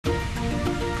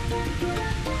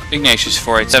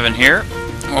Ignatius487 here.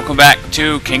 Welcome back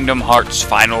to Kingdom Hearts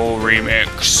Final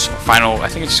Remix. I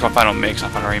think it's just called Final Mix,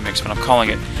 not Final Remix, but I'm calling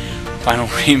it Final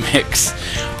Remix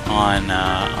on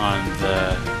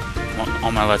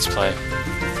my Let's Play.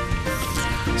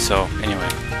 So anyway,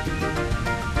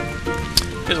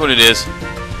 here's what it is.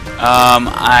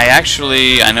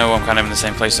 I know I'm kind of in the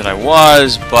same place that I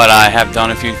was, but I have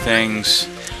done a few things.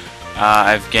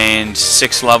 I've gained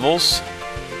 6 levels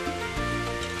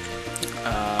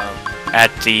at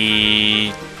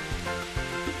the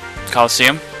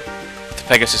Coliseum, the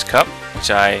Pegasus Cup,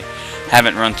 which I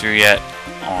haven't run through yet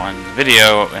on the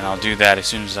video, and I'll do that as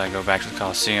soon as I go back to the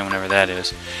Coliseum, whenever that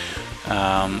is.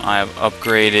 I've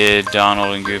upgraded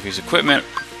Donald and Goofy's equipment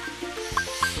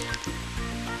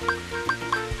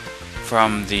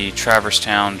from the Traverse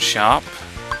Town shop,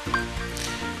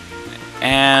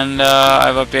 and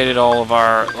I've updated all of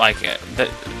our,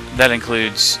 that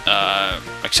includes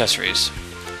accessories.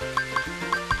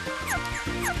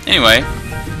 Anyway,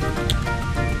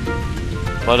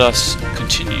 let us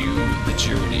continue the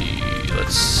journey.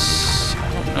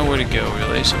 I don't know where to go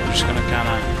really, so we're just gonna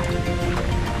kinda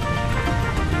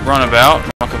run about,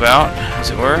 walk about,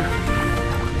 as it were.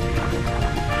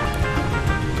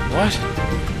 What?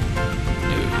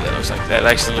 Ooh, that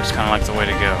actually looks kinda like the way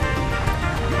to go.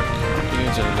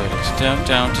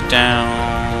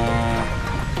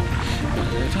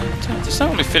 There's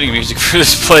not really fitting music for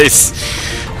this place,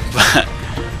 but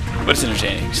it's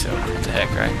entertaining, so what the heck,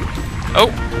 right? Oh,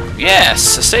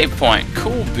 yes, a save point.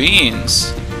 Cool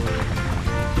beans.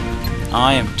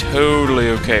 I am totally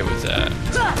okay with that.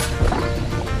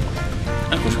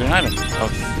 And of course, we got an item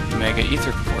of Mega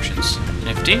Ether proportions.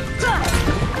 Nifty.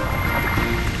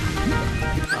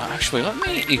 Actually, let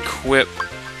me equip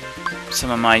some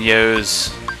of my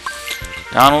Yos.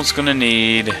 Donald's gonna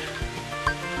need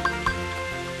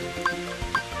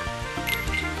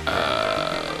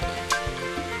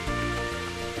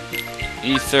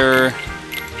Ether,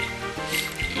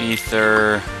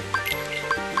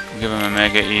 we'll give him a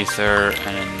Mega Ether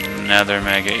and another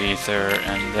Mega Ether,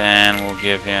 and then we'll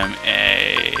give him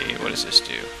a, what does this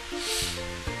do?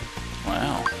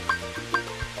 Wow.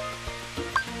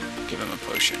 Give him a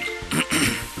potion. You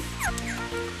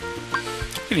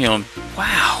can heal him.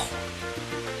 Wow.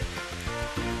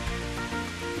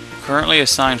 Currently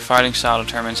assigned fighting style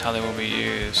determines how they will be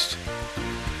used.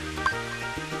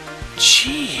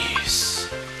 Jeez.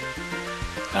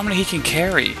 How many he can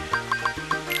carry?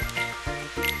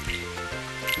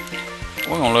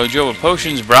 We're gonna load you up with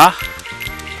potions, brah.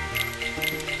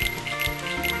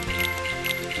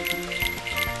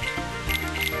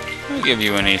 I'll give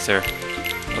you an ether.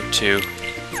 Or 2.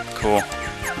 Cool.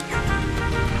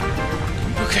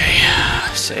 Okay,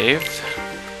 save.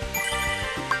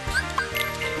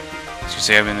 As you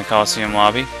see, I'm in the Coliseum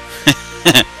lobby.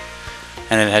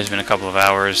 And it has been a couple of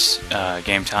hours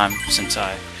game time since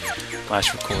I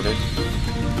last recorded.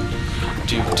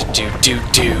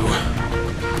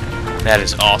 That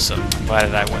is awesome. I'm glad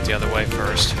that I went the other way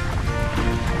first.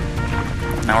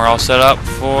 Now we're all set up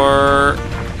for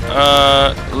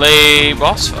Lay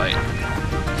boss fight,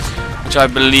 which I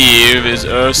believe is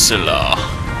Ursula.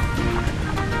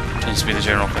 Tends to be the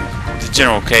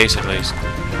general case, at least.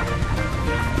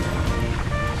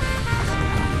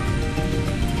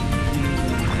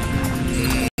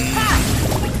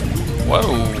 Whoa,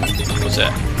 what was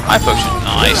that? High potion,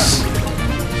 nice.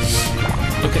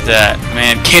 Look at that,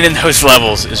 man, getting those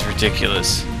levels is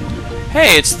ridiculous.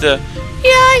 Hey, it's the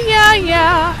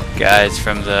yeah guys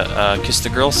from the Kiss the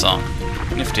Girl song.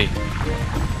 Nifty.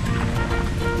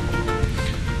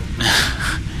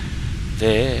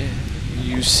 There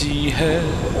you see her,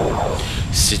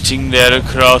 sitting there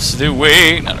across the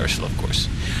way. Not Ursula, of course.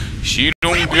 She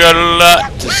don't got a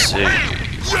lot to say.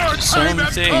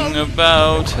 Something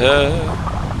about her,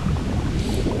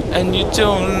 and you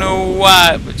don't know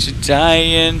why, but you're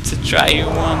dying to try. You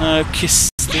wanna kiss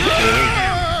the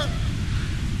girl.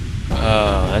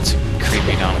 Oh, that's a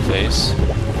creepy Donna face.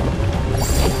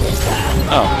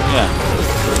 Oh, yeah.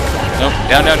 Nope,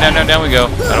 down we go.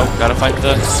 Gotta fight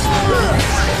the...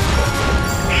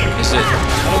 Is it...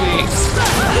 How do we...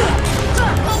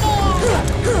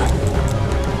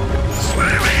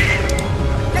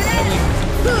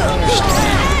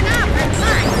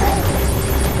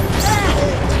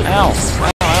 Ow!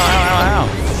 Ow!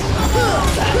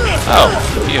 Oh,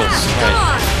 feels right.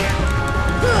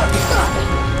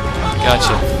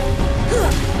 Gotcha.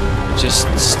 Just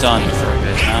stunned for a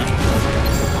bit, huh?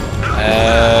 Oh.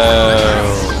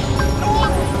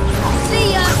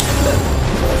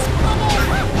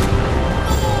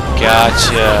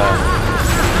 Gotcha.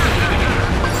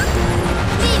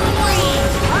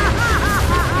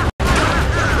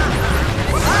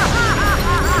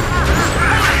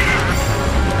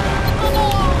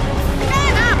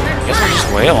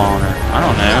 wail on her. I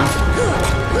don't know.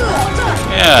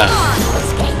 Yeah.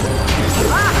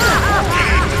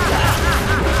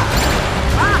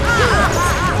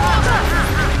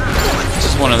 This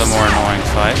is one of the more annoying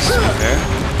fights, to be fair.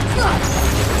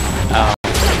 Ow.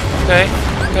 Okay,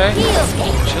 okay.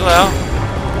 Chill out.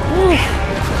 Woo.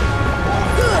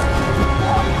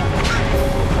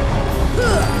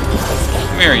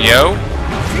 Come here, yo.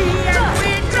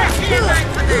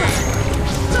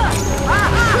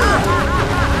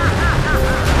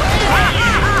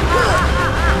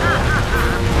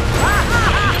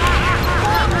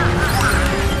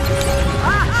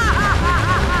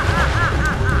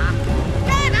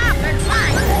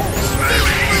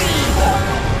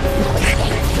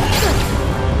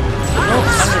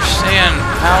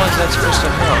 How is that supposed to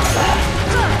help?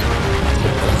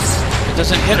 It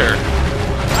doesn't hit her.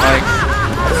 Like,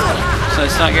 so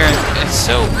it's not guaranteed. It's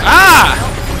so... Ah!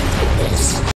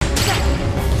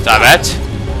 Stop it!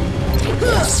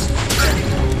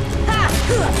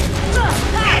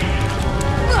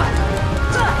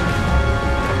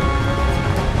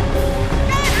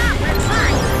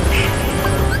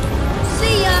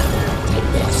 See ya!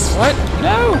 What?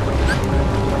 No!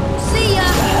 See ya!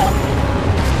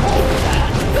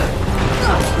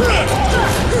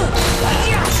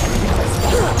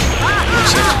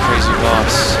 Looks like a crazy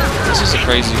boss. This is a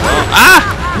crazy boss. Ah!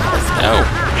 No.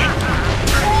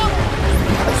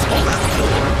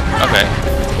 Okay.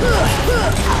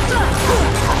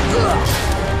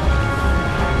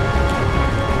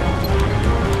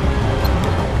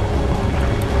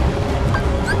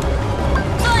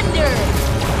 Thunder!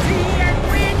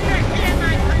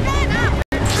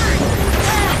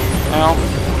 Well.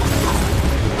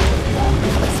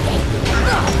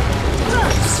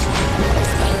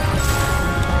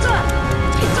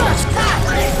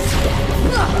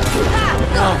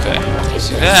 Okay,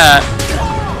 see that?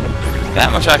 That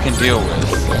much I can deal with.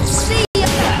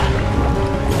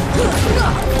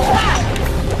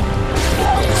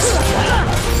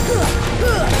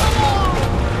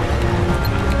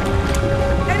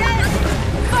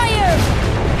 Fire!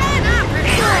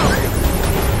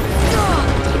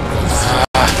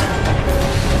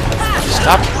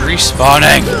 Stop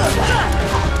respawning!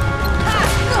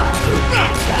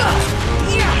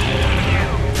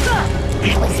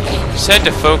 Said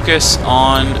to focus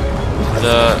on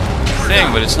the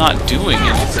thing, but it's not doing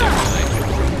anything really.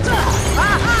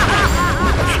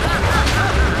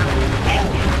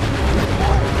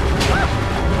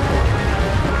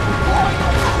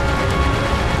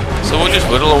 So we'll just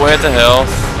whittle away at the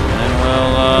health, and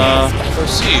we'll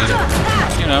proceed.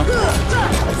 You know,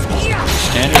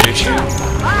 standard issue.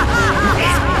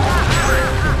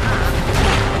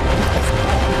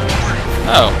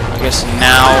 Oh, I guess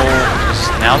now is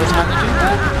now the time to do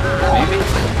that? Maybe?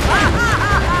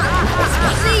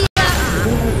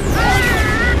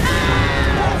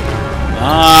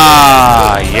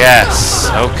 Ah, yes.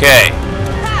 Okay.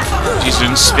 She's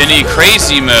in spinny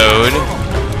crazy mode.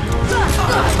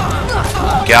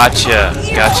 Gotcha.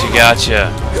 Gotcha,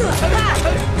 gotcha.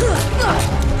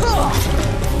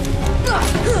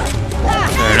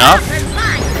 Fair enough.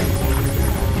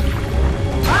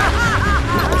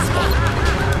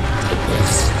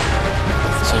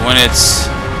 So when it's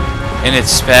in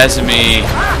its spasmy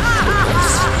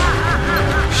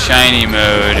shiny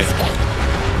mode,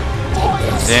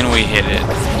 then we hit it.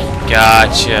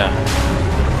 Gotcha.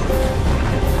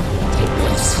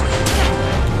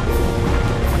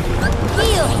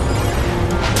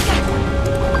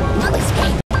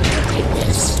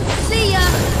 See ya!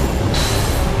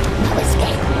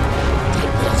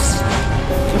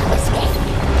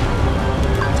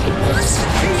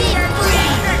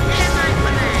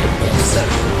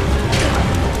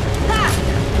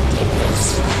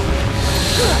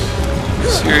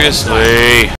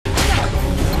 Seriously.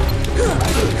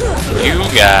 You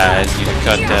guys need to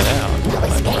cut that out.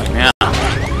 Right now.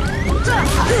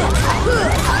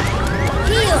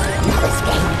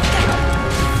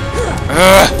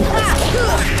 Ugh.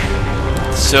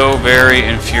 So very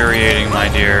infuriating, my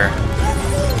dear.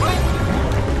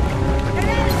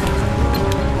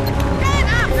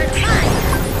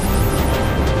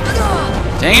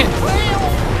 Dang it.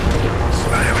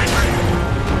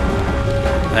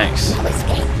 Thanks.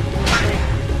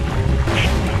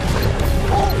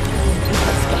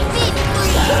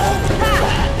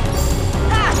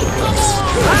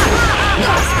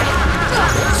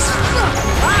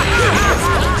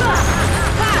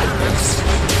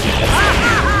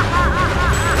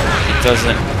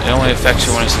 It only affects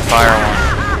you when it's the fire one.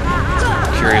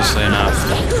 Curiously enough.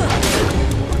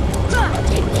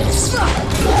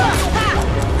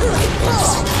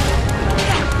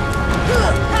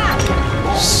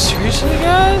 Seriously,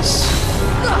 guys?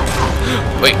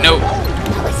 Wait, no.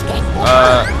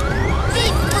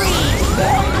 Deep freeze.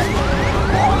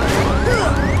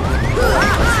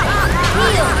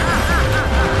 Heal.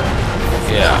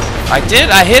 Yeah. I did.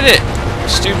 I hit it.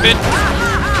 Stupid.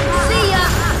 See ya.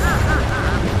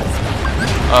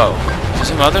 Oh. Is this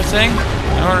some other thing? I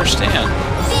don't understand.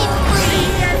 Deep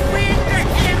freeze.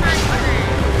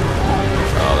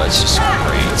 Oh, that's just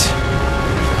great.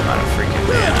 I'm out of freaking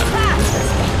mana.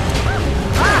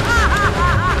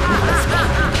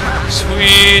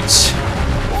 Sweet.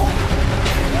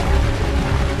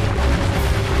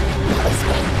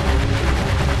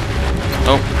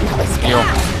 Oh, heal.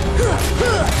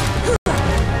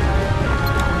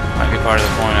 Might be part of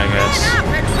the point, I guess.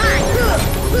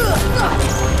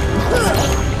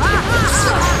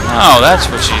 Oh, that's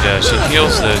what she does. She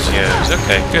heals those yos.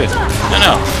 Okay, good.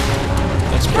 No.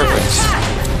 That's perfect.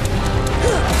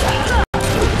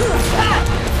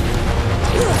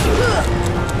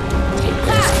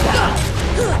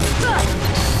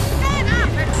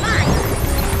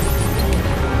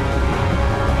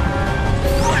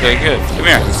 Okay, good. Come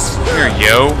here. Come here,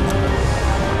 yo.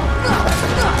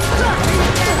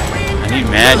 I need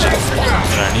magic. That's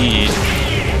what I need.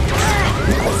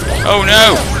 Oh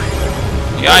no!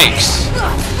 Yikes.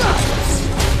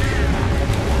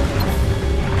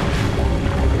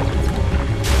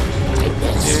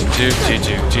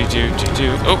 Do.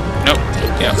 Oh, no.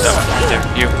 Yeah, that one right there.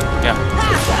 You. Yeah.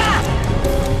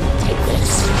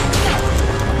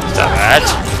 Stop that.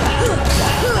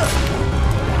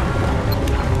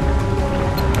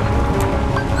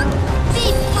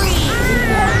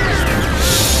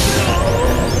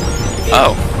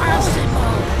 Oh.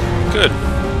 Good.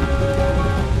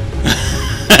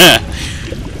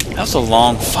 That was a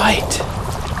long fight.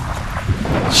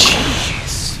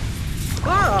 Jeez.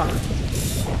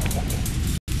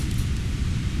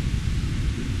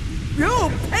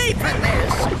 You pay for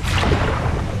this!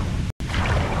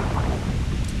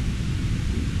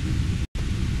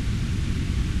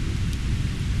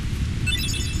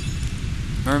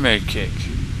 Mermaid kick.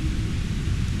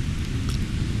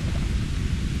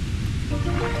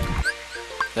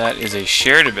 That is a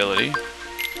shared ability.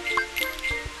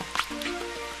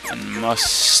 And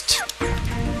must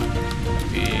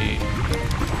be...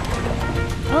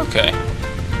 Okay.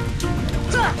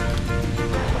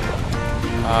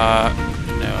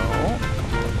 No.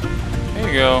 There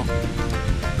you go.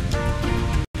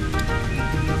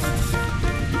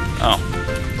 Oh.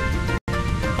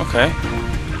 Okay.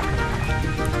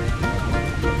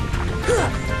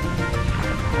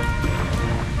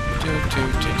 Do.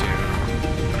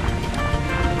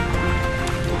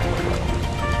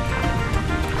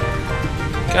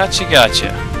 Gotcha.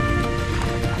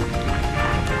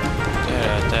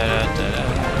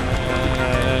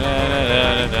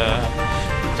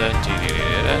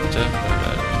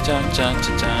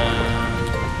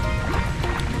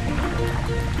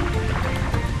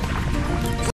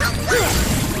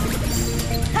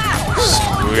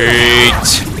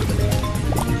 Sweet.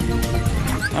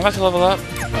 I'm about to level up.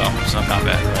 Oh, it's not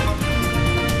combat, right?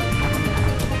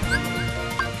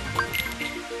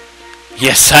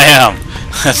 Yes, I am.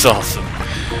 That's awesome.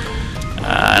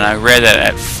 And I read that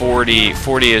at 40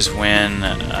 is when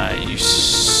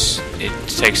it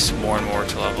takes more and more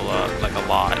to level up, like a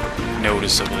lot,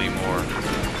 noticeably more.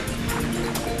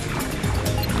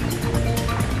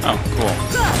 Oh, cool.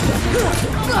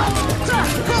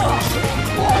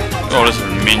 Oh, this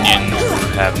minion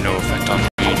have no effect on me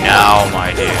now,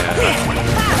 my dear.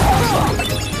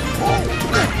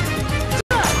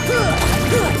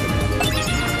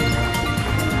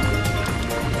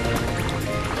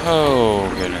 Oh,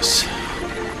 goodness.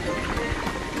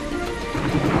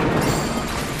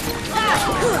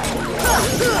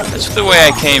 That's the way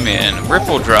I came in.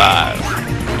 Ripple Drive. I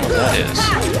don't know what that is.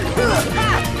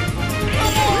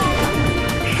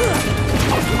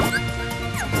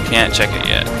 Can't check it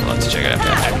yet. We'll have to check it after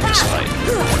this fight.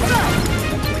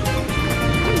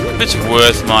 If it's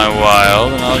worth my while,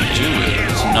 then I'll do it. If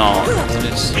it's not, then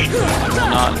it's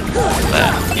not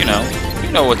that. You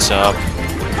know what's up.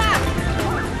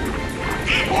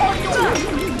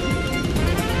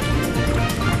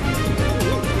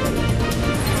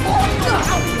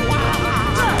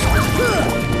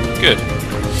 Good.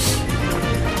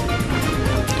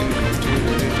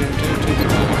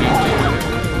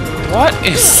 What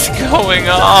is going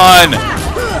on?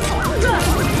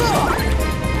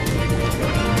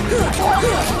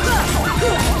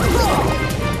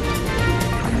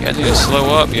 You gotta do to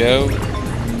slow up, yo.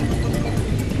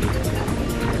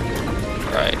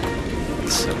 Right.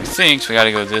 So we think we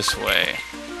gotta go this way.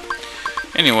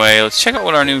 Anyway, let's check out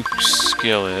what our new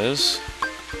skill is.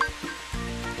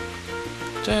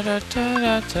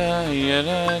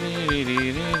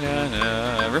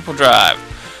 Ripple Drive.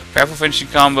 Powerful finishing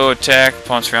combo attack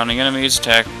upon surrounding enemies.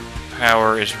 Attack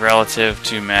power is relative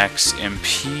to max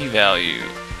MP value.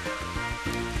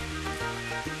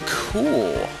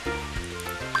 Cool.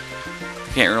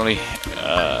 Can't really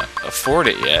afford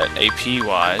it yet, AP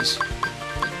wise.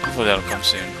 Hopefully that'll come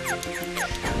soon.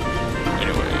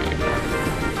 Anyway.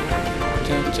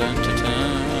 Dun, dun, dun, dun.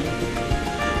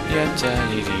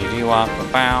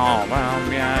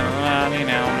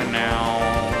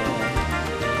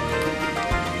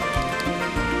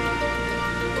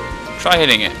 Try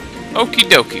hitting it. Okie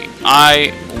dokie.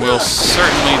 I will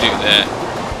certainly do that.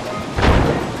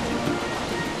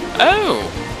 Oh!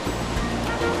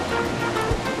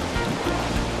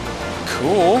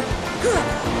 Cool.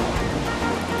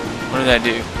 What did that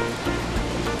do?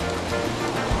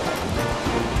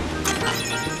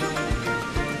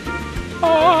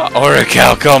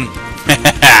 Orichalcum!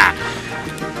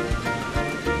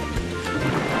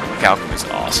 Calcum is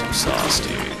awesome sauce,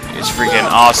 dude. It's freaking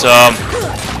awesome!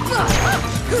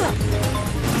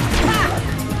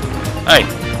 Hey!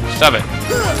 Stop it!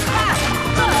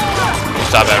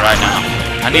 Stop that right now.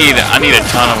 I need a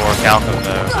ton of orichalcum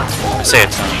though. I say a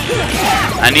ton.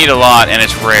 I need a lot and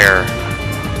it's rare.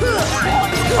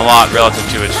 A lot relative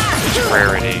to its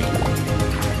rarity.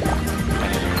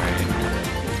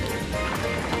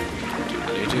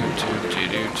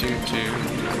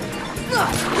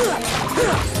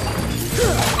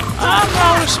 I'm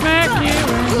gonna smack you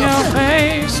in your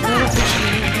face with a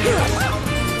shield.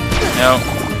 No.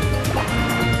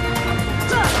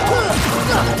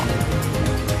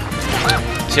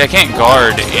 See, I can't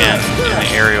guard in the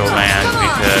aerial land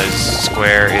because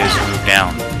square is moved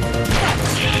down.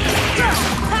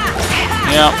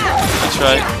 Yeah, that's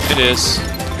right. It is.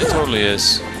 It totally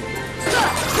is.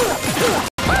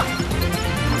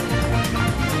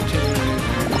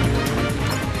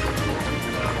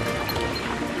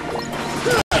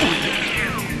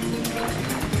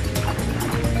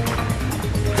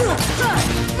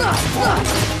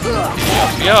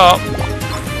 Yup.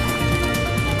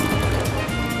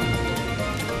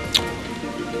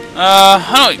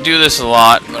 I don't do this a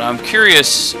lot, but I'm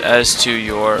curious as to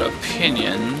your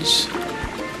opinions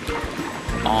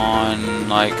on,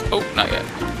 like, oh, not yet.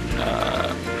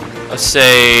 Let's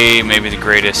say maybe the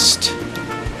greatest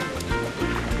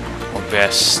or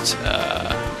best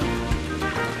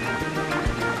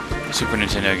Super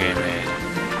Nintendo game made.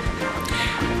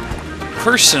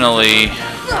 Personally,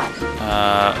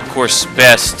 of course,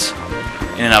 best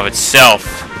in and of itself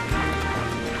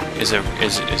is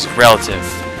relative.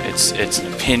 It's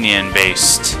an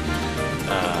opinion-based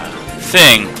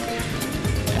thing,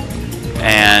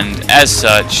 and as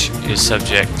such is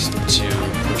subject to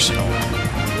personal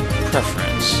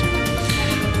preference.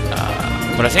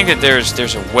 But I think that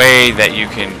there's a way that you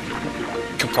can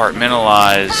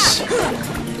compartmentalize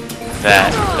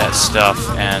that stuff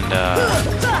and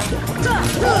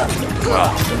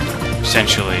well,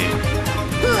 essentially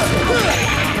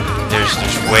there's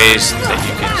ways that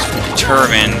you can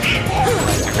determine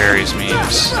through various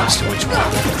means as to which one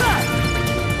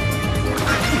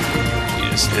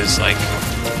is like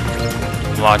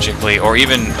logically or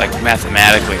even like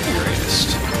mathematically the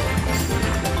greatest.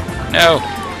 No.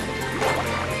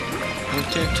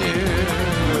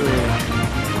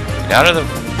 Get out of the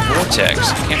vortex.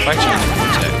 I can't fight you in the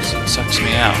vortex. It sucks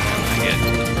me out. I get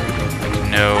like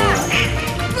no.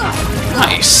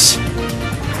 Nice.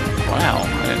 Wow, I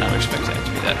did not expect that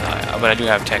to be that high. But I do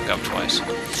have tech up twice.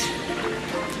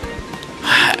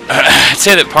 I'd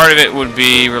say that part of it would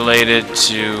be related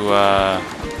to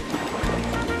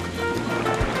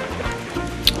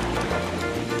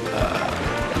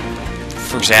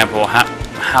for example,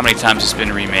 how many times it's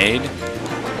been remade.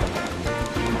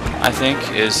 I think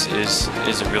is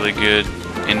a really good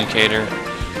indicator.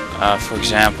 For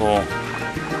example,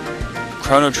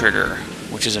 Chrono Trigger,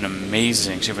 which is an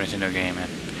amazing Super Nintendo game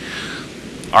and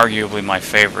arguably my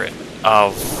favorite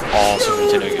of all Super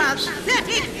Nintendo games,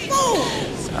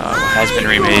 has been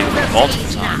remade multiple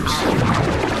times.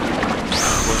 It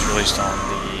was released on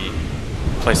the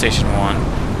PlayStation 1.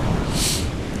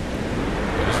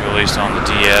 It was released on the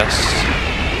DS.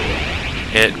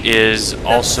 It is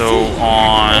also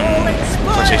on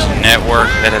PlayStation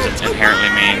Network. That doesn't inherently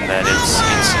mean that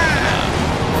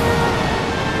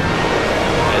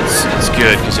it's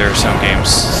good, because there are some games,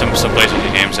 some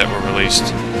PlayStation games that were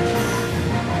released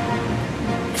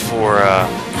for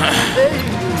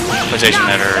PlayStation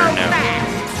that are no.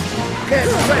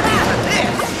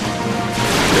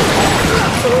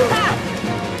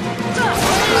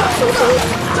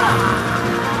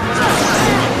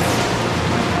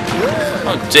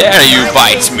 How dare you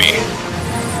bite me?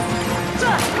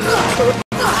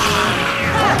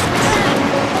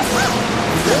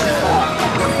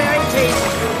 Very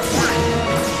tasty.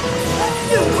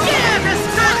 You dare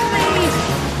distract me!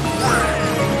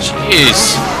 Jeez.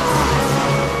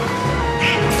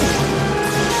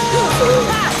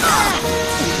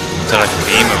 Is that like a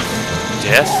beam of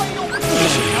death?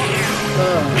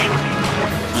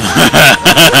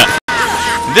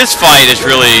 This fight is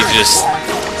really just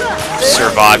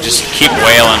survive. Just keep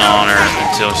wailing on her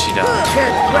until she dies.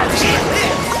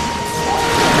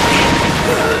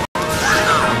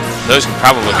 Those can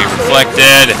probably be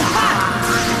reflected.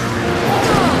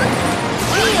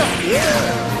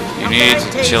 You need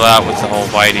to chill out with the whole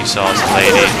bitey sauce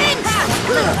lady.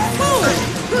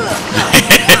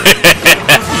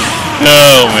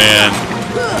 Oh man.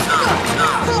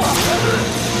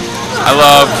 I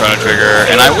love Chrono Trigger,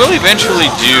 and I will eventually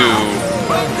do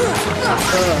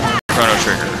Chrono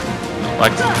Trigger,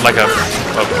 like a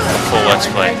full Let's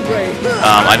Play.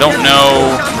 I don't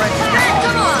know,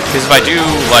 because if I do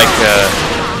like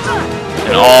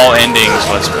an all endings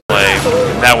Let's Play,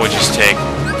 that would just take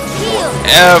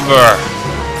forever.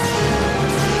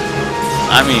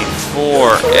 I mean,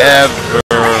 forever.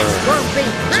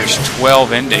 There's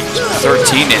 12 endings,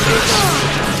 13 endings.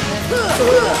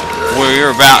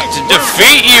 We're about to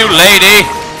defeat you, lady!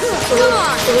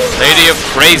 Lady of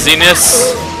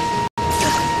craziness.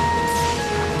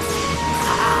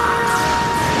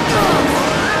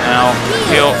 Now,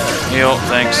 heal,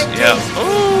 thanks, yeah.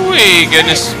 Ooh-wee,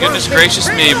 goodness gracious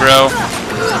me, bro.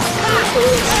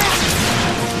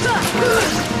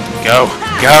 Go.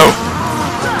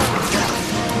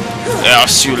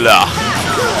 Ursula.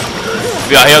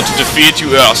 We are here to defeat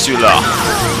you, Ursula.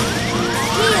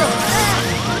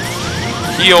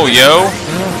 Heal, yo.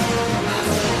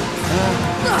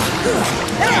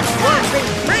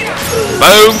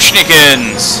 Boom,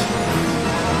 schnickens.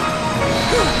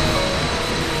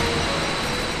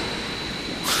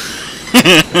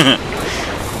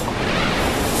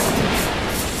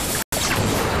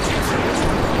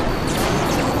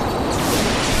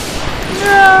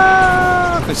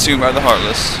 No! Consumed by the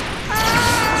Heartless.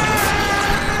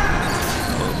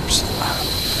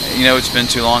 Oops. You know, it's been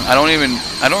too long. I don't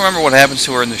remember what happens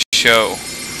to her in the show.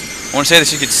 I want to say that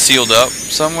she gets sealed up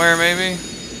somewhere, maybe?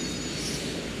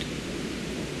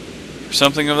 Or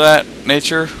something of that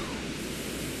nature.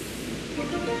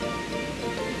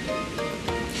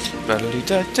 Don't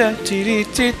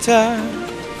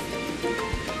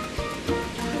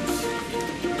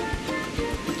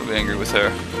be angry with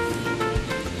her.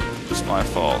 It's my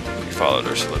fault. You followed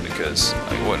Ursula because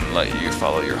I wouldn't let you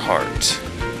follow your heart.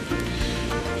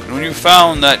 And when you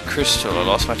found that crystal, I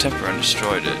lost my temper and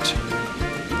destroyed it.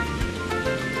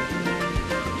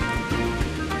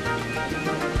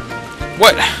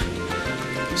 What?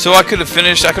 So I could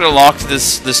have locked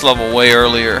this level way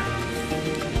earlier.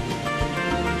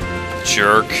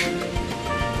 Jerk.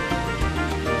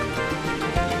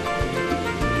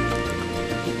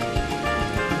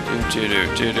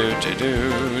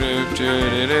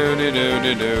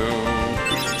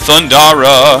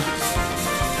 Thundara,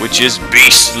 which is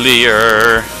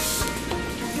beastlier.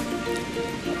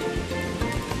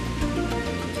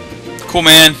 Cool,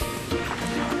 man.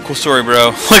 Cool story,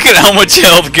 bro. Look at how much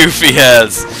health Goofy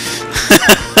has.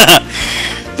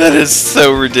 That is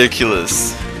so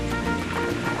ridiculous.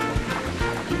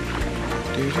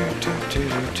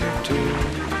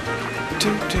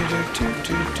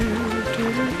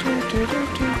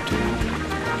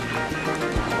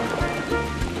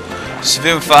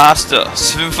 Swim faster,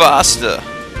 swim faster.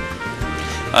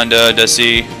 Under the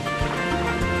sea,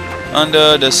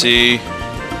 under the sea.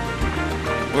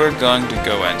 We're going to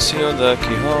go and seal the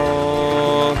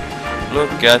keyhole.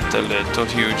 Look at the little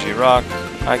huge rock.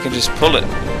 I can just pull it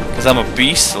because I'm a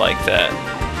beast like that.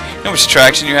 You know how much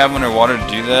traction you have underwater to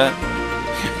do that?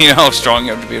 You know how strong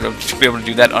you have to be able to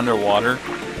do that underwater?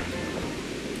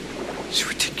 It's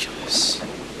ridiculous.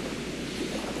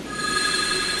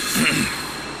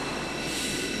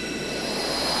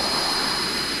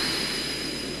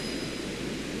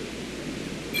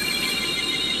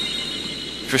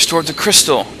 Restored the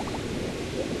crystal.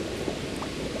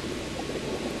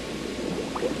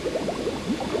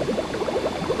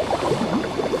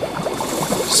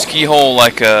 Ski hole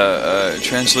like a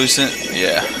translucent,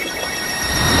 yeah.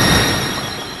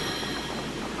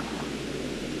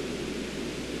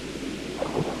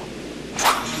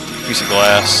 Piece of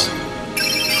glass.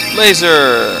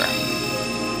 Laser.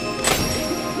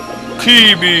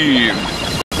 Key beam.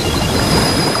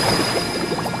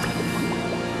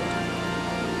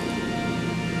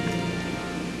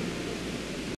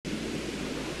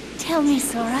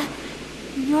 Sora.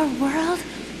 Your world?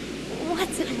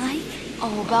 What's it like?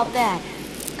 Oh, about that.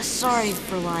 Sorry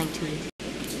for lying to you.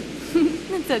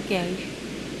 It's okay.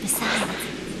 Besides,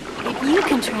 if you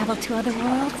can travel to other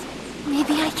worlds,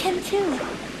 maybe I can too.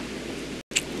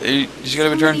 You just gotta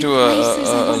So return many to places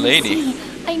I a wanna lady. see.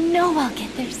 I know I'll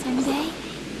get there someday.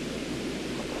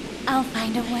 I'll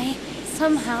find a way,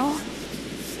 somehow.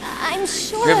 I'm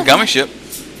sure. We have a of gummy it. ship.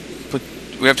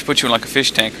 We have to put you in like a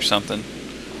fish tank or something.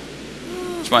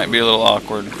 Which might be a little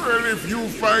awkward. Well, if you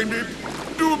find it,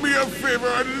 do me a favor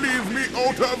and leave me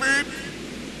out of it.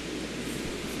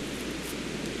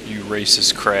 You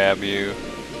racist crab, you.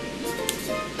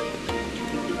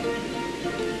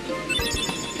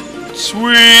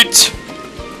 Sweet!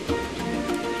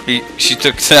 She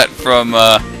took that from,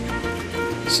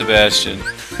 Sebastian.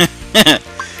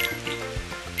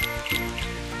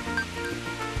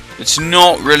 It's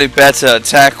not really better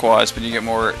attack-wise, but you get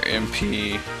more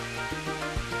MP.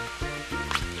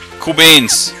 Cool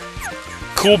beans!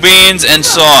 Cool beans and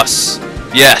sauce!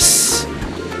 Yes!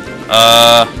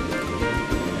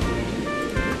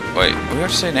 Wait, what do you have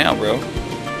to say now, bro?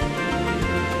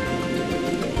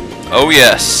 Oh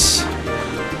yes!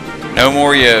 No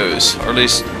more yos, or at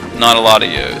least not a lot of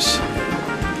yos.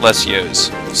 Less yos,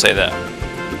 say that.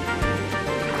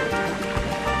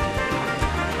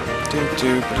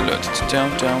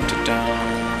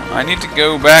 I need to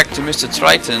go back to Mr.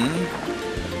 Triton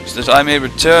so that I may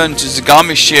return to the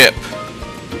Gami ship.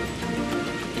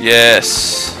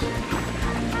 Yes.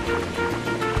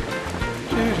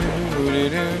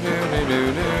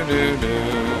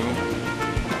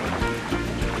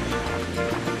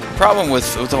 Problem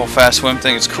with the whole fast swim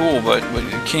thing, it's cool, but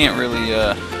you can't really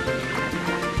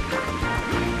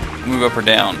move up or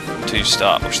down until you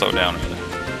stop or slow down.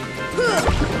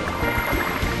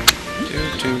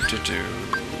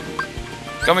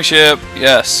 Gummy ship,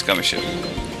 yes, gummy ship.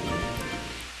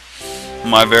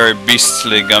 My very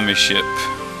beastly gummy ship.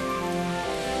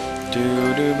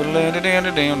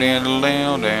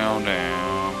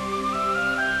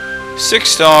 6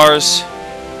 stars,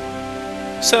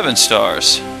 7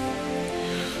 stars.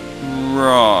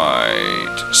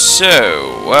 Right.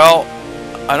 So, well,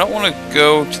 I don't want to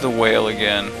go to the whale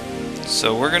again.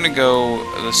 So we're gonna go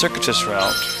the circuitous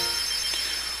route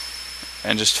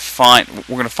and just find.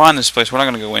 We're gonna find this place. We're not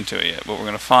gonna go into it yet, but we're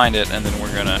gonna find it, and then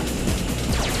we're gonna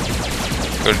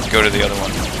go to the other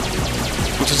one,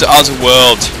 which is the other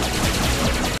world.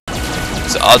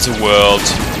 It's the other world.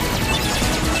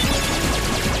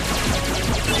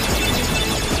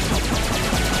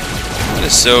 That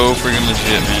is so freaking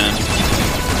legit, man.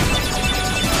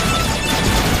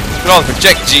 Look at all the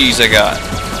projectiles I got.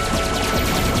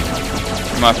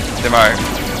 They're my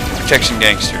protection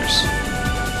gangsters.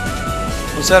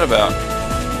 What's that about?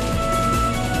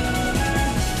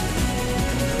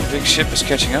 The big ship is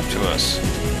catching up to us.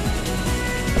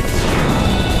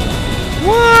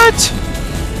 What?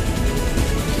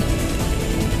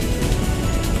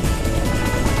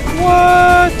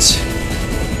 What?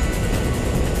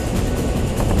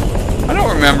 I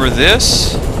don't remember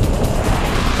this.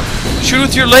 Shoot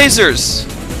with your lasers.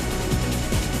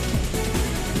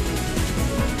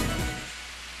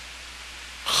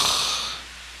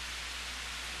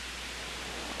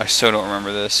 I so don't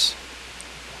remember this.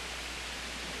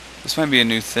 This might be a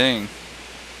new thing.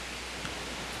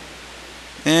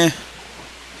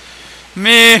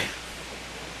 Meh.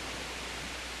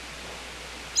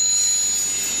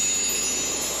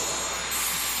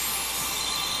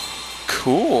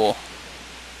 Cool.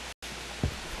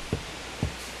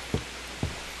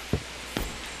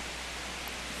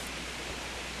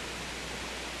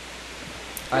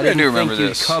 I didn't remember think you'd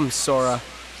this. come, Sora.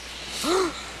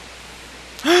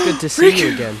 Good to see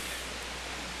you again.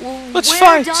 Well, Let's where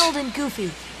fight. are Donald and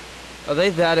Goofy? Are they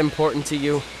that important to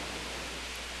you?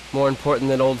 More important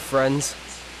than old friends?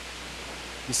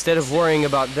 Instead of worrying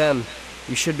about them,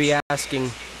 you should be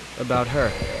asking about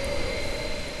her.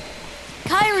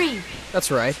 Kyrie! That's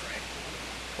right.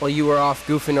 While you were off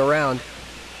goofing around,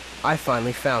 I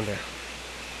finally found her.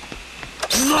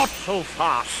 Not so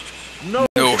fast. No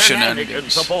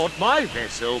shenanigans. aboard my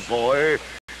vessel, boy.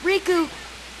 Riku,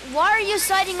 why are you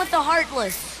siding with the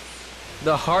Heartless?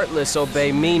 The Heartless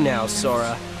obey me now,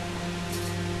 Sora.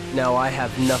 Now I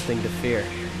have nothing to fear.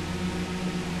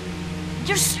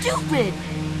 You're stupid!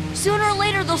 Sooner or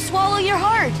later they'll swallow your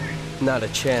heart! Not a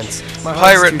chance. My heart's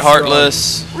Pirate too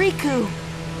Heartless. Riku! strong.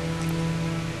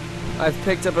 I've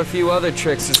picked up a few other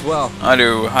tricks as well. I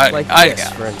do. Like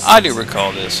this, for instance. I do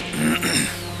recall this.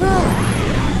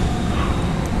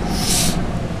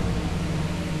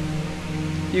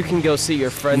 You can go see your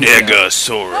friends. Nega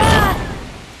Sora.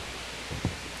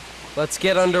 Let's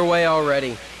get underway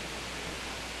already.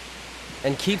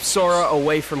 And keep Sora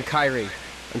away from Kairi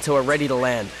until we're ready to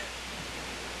land.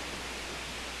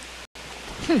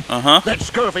 That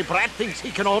scurvy brat thinks he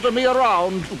can order me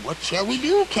around. What shall we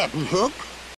do, Captain Hook?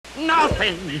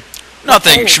 Nothing.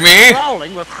 Nothing, Shmee.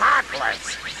 Crawling with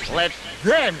Heartless. Let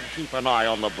them keep an eye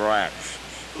on the brats.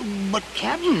 But,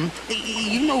 Captain,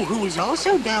 you know who is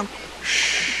also down...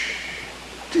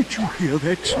 Did you hear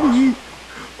that, Smee?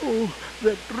 Oh,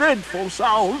 that dreadful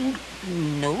sound.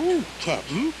 No,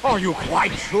 Captain. Are you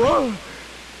quite sure?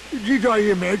 Did I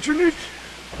imagine it?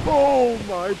 Oh,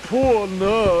 my poor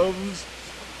nerves.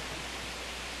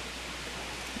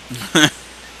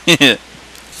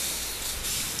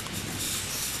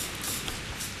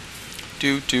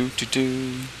 You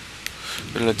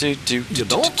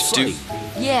don't say.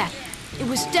 Yeah, it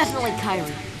was definitely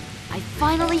Kairi. I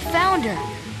finally found her.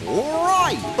 All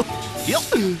right. Yep.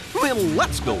 Then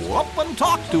let's go up and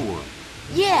talk to her.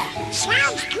 Yeah.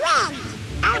 Sounds good.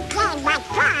 Okay, but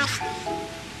first,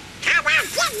 how about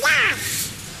dinner?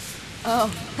 Oh,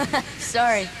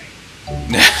 sorry.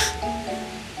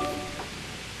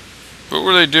 What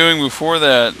were they doing before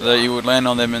that you would land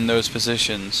on them in those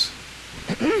positions?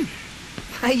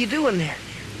 How you doing there?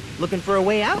 Looking for a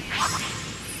way out?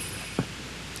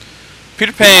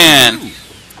 Peter Pan!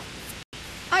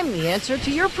 I'm the answer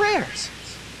to your prayers.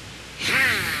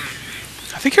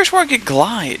 I think here's where I get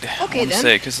glide. Okay, I want to then.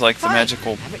 say, because like the Fine.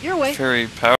 magical Have it your way. fairy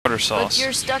powder But sauce.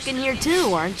 you're stuck in here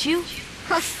too, aren't you?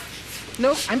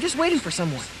 No, I'm just waiting for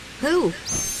someone. Who?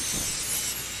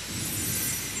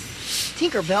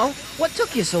 Tinkerbell, what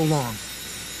took you so long?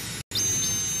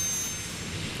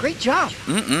 Great job.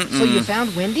 So you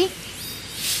found Wendy?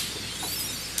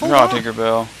 Oh,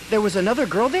 Tinkerbell. There was another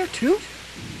girl there too?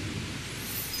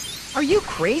 Are you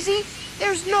crazy?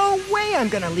 There's no way I'm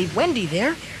gonna leave Wendy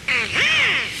there.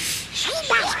 Aha! She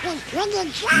must be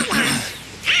pretty jealous.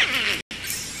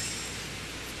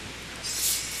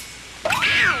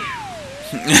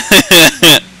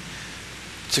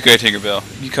 It's okay, Tinkerbell.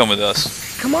 You come with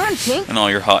us. Come on, Tink. And all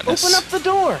your hotness. Open up the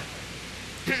door.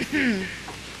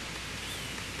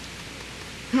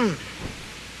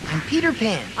 I'm Peter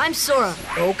Pan. I'm Sora.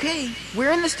 Okay,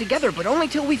 we're in this together, but only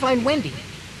till we find Wendy.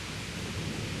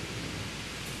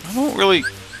 I don't really...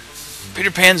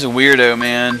 Peter Pan's a weirdo,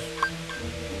 man.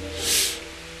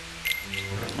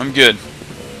 I'm good.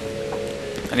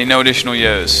 I need no additional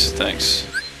yos. Thanks.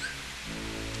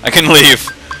 I can leave.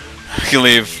 I can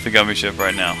leave the gummy ship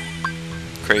right now.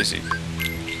 Crazy.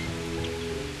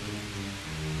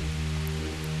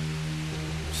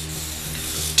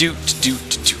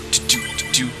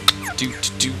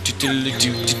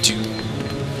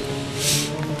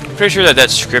 Pretty sure that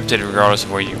that's scripted regardless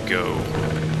of where you go.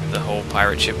 The whole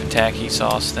pirate ship attacky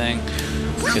sauce thing,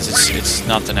 because it's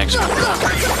not the next one.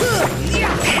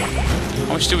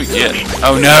 How much do we get?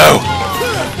 Oh no!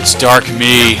 It's Dark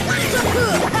Me.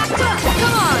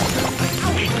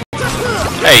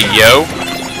 Hey yo!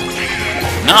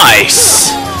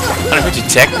 Nice! 150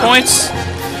 tech points?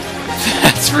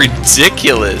 That's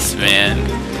ridiculous, man.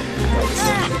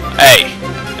 Hey!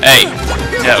 Hey!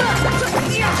 No.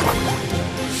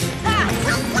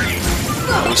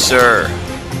 Oh, sir.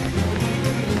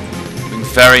 Being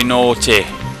very naughty.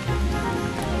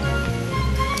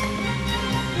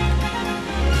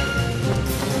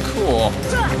 Cool.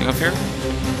 Anything up here?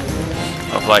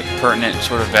 Of like pertinent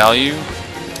sort of value?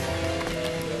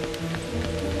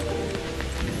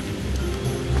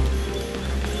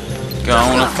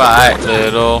 Gonna fight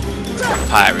little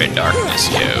pirate darkness,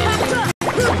 yo.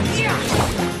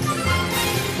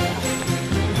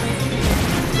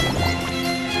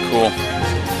 Cool.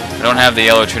 I don't have the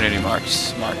yellow trinity mark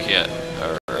yet,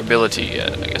 or ability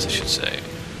yet, I guess I should say.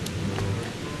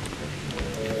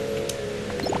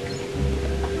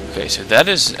 Okay, so that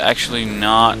is actually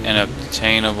not an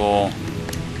obtainable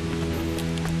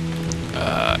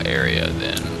area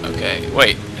then. Okay,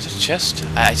 wait, there's a chest?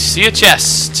 I see a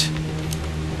chest!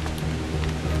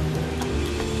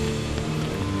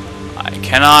 I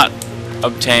cannot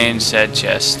obtain said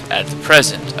chest at the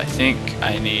present. I think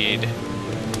I need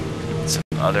some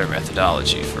other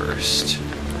methodology first.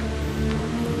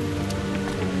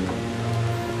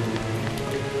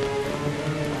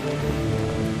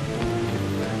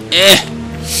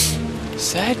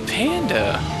 Sad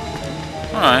panda.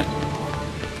 Alright.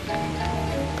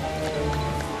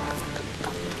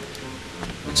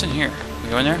 What's in here? We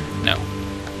go in there? No.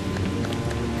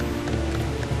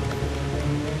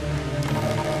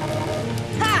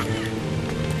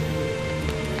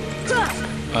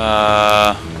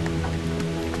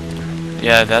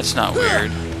 Yeah, that's not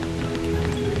weird.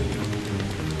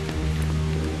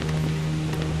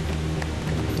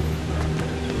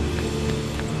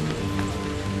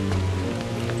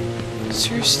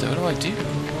 Seriously, what do I do?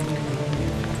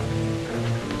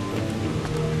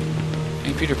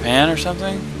 Maybe Peter Pan or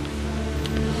something?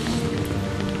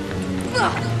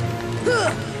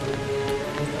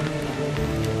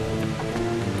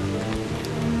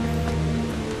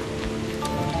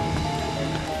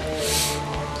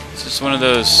 It's just one of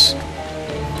those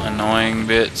annoying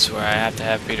bits where I have to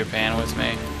have Peter Pan with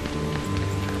me.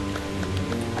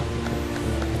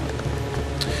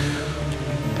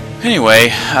 Anyway,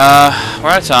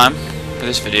 we're out of time for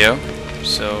this video,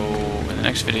 so in the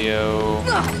next video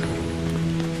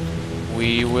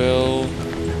we will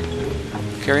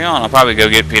carry on. I'll probably go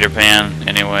get Peter Pan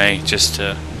anyway, just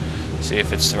to see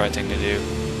if it's the right thing to do.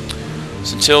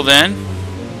 So until then,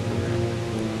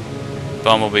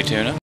 Bumblebee Tuna,